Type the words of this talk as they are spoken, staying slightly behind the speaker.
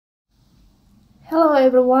Hello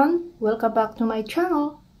everyone, welcome back to my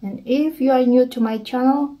channel, and if you are new to my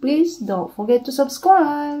channel, please don't forget to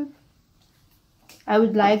subscribe. I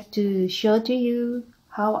would like to show to you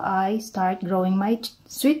how I start growing my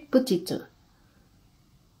sweet potato.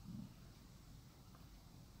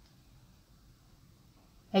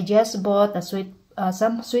 I just bought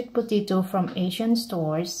some sweet potato from Asian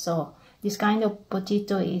stores, so this kind of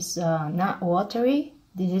potato is not watery.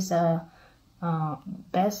 This is a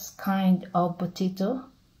best kind of potato,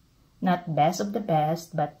 not best of the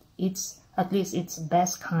best, but at least it's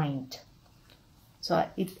best kind. So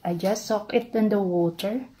I just soak it in the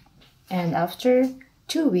water, and after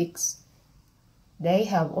 2 weeks they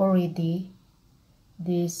have already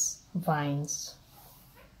these vines,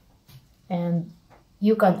 and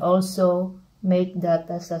you can also make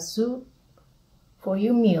that as a soup for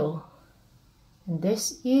your meal. And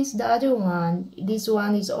this is the other one. This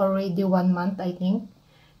one is already 1 month, I think,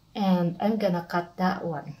 and I'm gonna cut that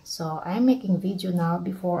one. So I'm making video now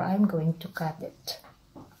before I'm going to cut it.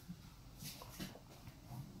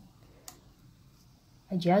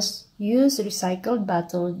 I just use recycled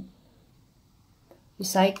bottle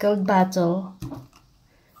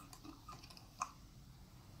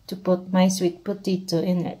to put my sweet potato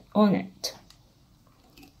on it.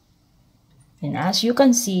 And as you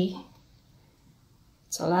can see,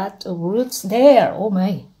 it's a lot of roots there. Oh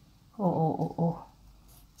my! Oh!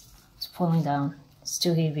 It's falling down. It's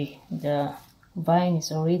too heavy. The vine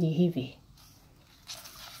is already heavy.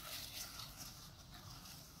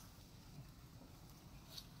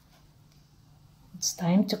 It's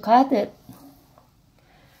time to cut it.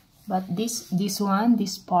 But this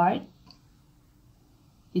part,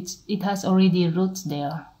 it has already roots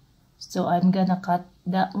there. So I'm gonna cut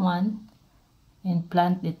that one and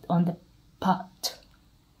plant it on the pot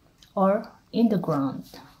or in the ground,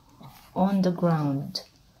 on the ground.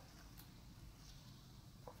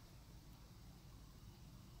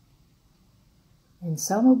 And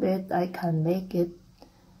some of it I can make it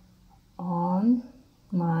on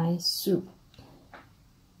my soup.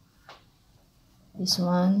 This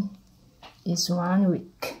one is 1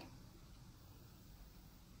 week.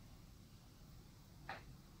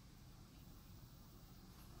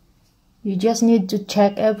 You just need to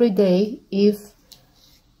check every day if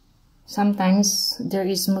sometimes there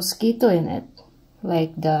is mosquito in it,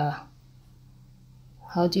 like the,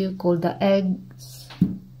 how do you call the eggs?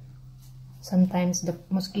 Sometimes the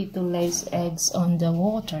mosquito lays eggs on the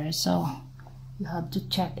water, so you have to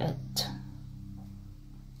check it.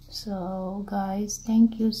 So guys,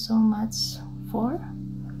 thank you so much for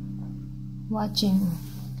watching.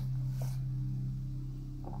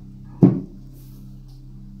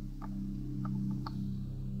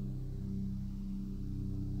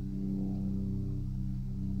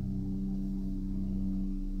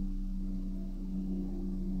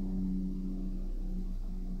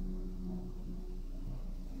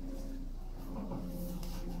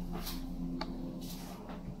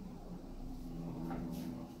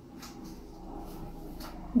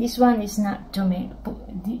 This one is not tomato.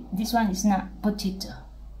 This one is not potato.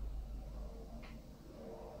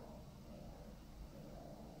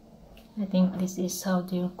 I think this is how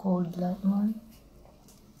do you call that one?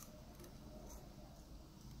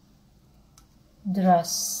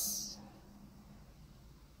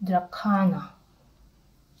 Dracana.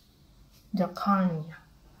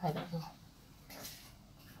 I don't know.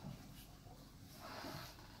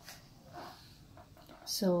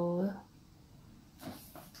 So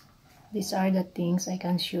these are the things I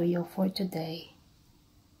can show you for today.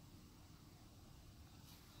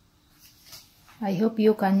 I hope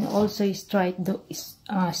you can also start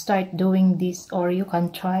doing this, or you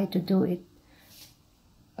can try to do it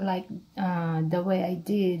like the way I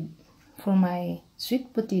did for my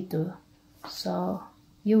sweet potato. So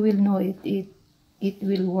you will know it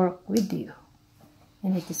will work with you,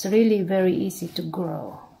 and it is really very easy to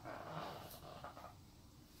grow.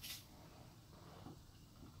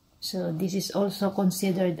 So this is also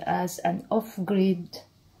considered as an off-grid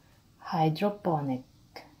hydroponic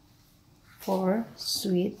for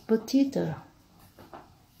sweet potato.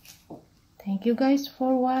 Thank you guys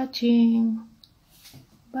for watching.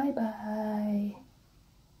 Bye bye.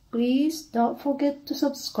 Please don't forget to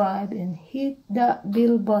subscribe and hit that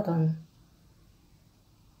bell button.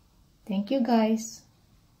 Thank you guys.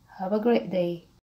 Have a great day.